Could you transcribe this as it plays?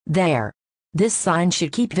There. This sign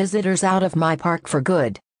should keep visitors out of my park for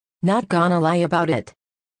good. Not gonna lie about it.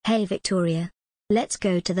 Hey Victoria. Let's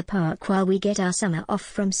go to the park while we get our summer off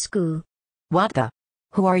from school. What the?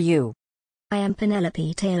 Who are you? I am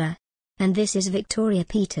Penelope Taylor. And this is Victoria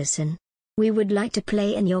Peterson. We would like to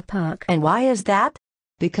play in your park. And why is that?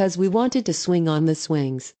 Because we wanted to swing on the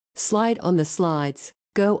swings, slide on the slides,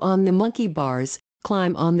 go on the monkey bars,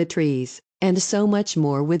 climb on the trees, and so much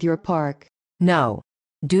more with your park. No.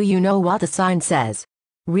 Do you know what the sign says?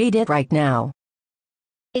 Read it right now.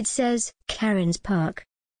 It says, Karen's Park.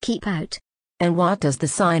 Keep out. And what does the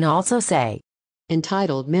sign also say?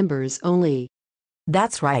 Entitled members only.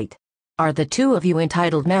 That's right. Are the two of you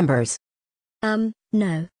entitled members?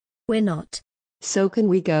 No. We're not. So can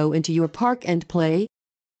we go into your park and play?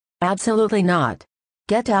 Absolutely not.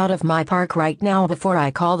 Get out of my park right now before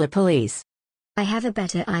I call the police. I have a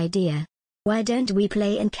better idea. Why don't we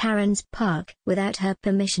play in Karen's park without her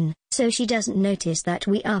permission, so she doesn't notice that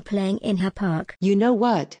we are playing in her park? You know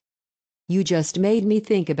what? You just made me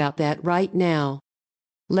think about that right now.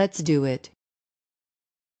 Let's do it.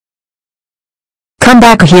 Come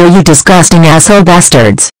back here, you disgusting asshole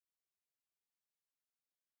bastards.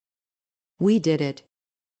 We did it.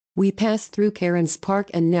 We passed through Karen's park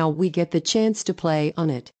and now we get the chance to play on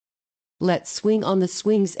it. Let's swing on the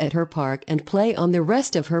swings at her park and play on the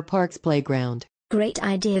rest of her park's playground. Great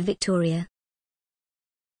idea, Victoria.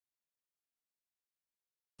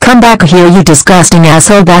 Come back here, you disgusting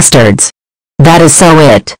asshole bastards. That is so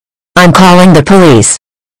it. I'm calling the police.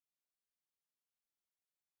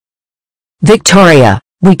 Victoria,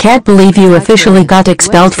 we can't believe you officially got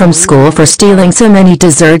expelled from school for stealing so many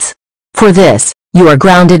desserts. For this, you are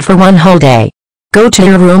grounded for 1 whole day. Go to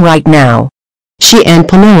your room right now. She and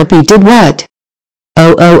Penelope did what?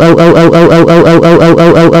 Oh.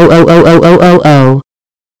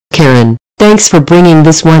 Karen, thanks for bringing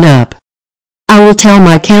this one up. I will tell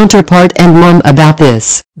my counterpart and Mom about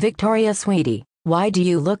this. Victoria, sweetie, why do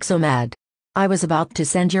you look so mad? I was about to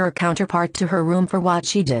send your counterpart to her room for what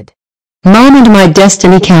she did. Mom and my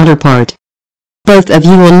Destiny counterpart. Both of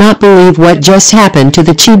you will not believe what just happened to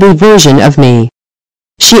the Chibi version of me.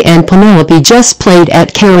 She and Penelope just played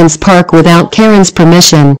at Karen's park without Karen's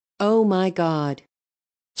permission. Oh my god.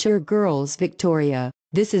 Sure girls, Victoria,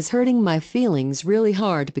 this is hurting my feelings really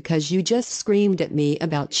hard because you just screamed at me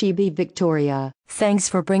about Chibi, Victoria. Thanks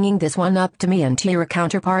for bringing this one up to me and to your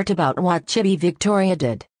counterpart about what Chibi Victoria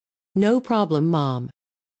did. No problem, Mom.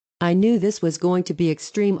 I knew this was going to be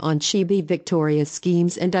extreme on Chibi Victoria's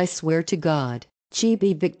schemes and I swear to God,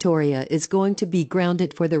 Chibi Victoria is going to be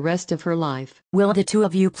grounded for the rest of her life. Will the two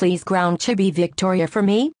of you please ground Chibi Victoria for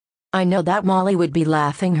me? I know that Molly would be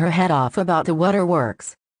laughing her head off about the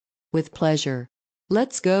waterworks. With pleasure.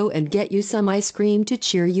 Let's go and get you some ice cream to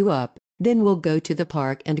cheer you up, then we'll go to the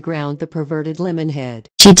park and ground the perverted Lemonhead.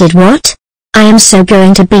 She did what? I am so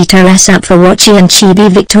going to beat her ass up for what she and Chibi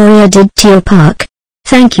Victoria did to your park.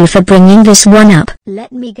 Thank you for bringing this one up.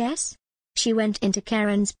 Let me guess. She went into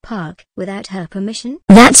Karen's park without her permission?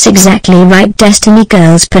 That's exactly right, Destiny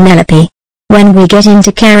Girls Penelope. When we get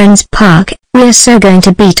into Karen's park, we're so going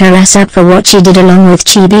to beat her ass up for what she did along with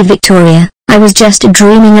Chibi Victoria. I was just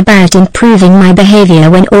dreaming about improving my behavior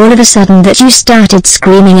when all of a sudden that you started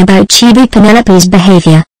screaming about Chibi Penelope's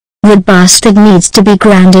behavior. The bastard needs to be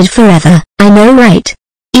grounded forever. I know, right?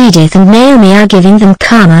 Edith and Naomi are giving them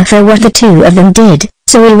karma for what the two of them did,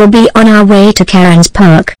 so we will be on our way to Karen's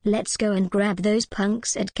park. Let's go and grab those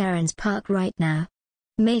punks at Karen's park right now.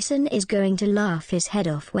 Mason is going to laugh his head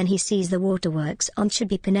off when he sees the waterworks on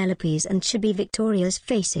Chibi Penelope's and Chibi Victoria's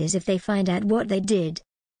faces if they find out what they did.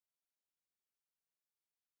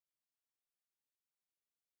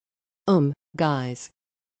 Guys.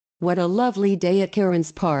 What a lovely day at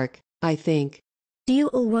Karen's park, I think. Do you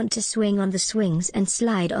all want to swing on the swings and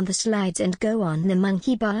slide on the slides and go on the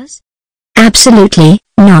monkey bars? Absolutely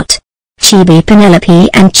not. Chibi Penelope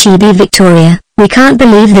and Chibi Victoria, we can't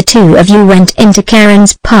believe the two of you went into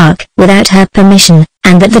Karen's park without her permission,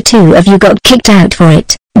 and that the two of you got kicked out for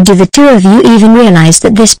it. Do the two of you even realize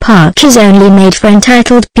that this park is only made for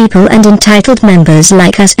entitled people and entitled members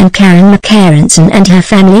like us and Karen McCarranson and her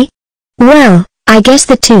family? Well, I guess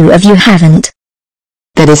the two of you haven't.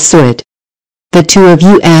 That is so it. The two of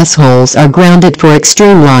you assholes are grounded for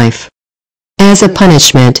extreme life. As a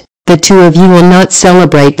punishment, the two of you will not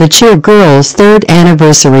celebrate the Cheer Girls' 3rd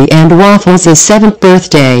anniversary and Waffles' 7th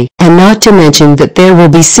birthday, and not to mention that there will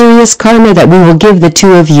be serious karma that we will give the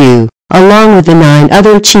two of you, along with the 9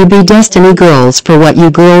 other Chibi Destiny Girls for what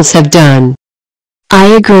you girls have done. I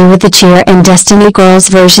agree with the Cheer and Destiny Girls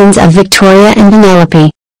versions of Victoria and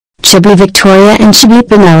Penelope. Chibi Victoria and Chibi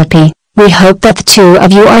Penelope, We hope that the two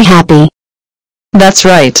of you are happy. That's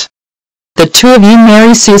right. The two of you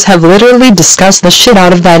Mary Sue's have literally discussed the shit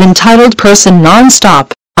out of that entitled person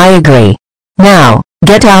non-stop. I agree. Now,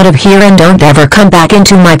 get out of here and don't ever come back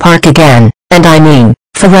into my park again, and I mean,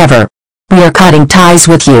 forever. We are cutting ties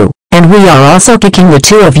with you, and we are also kicking the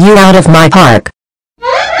two of you out of my park.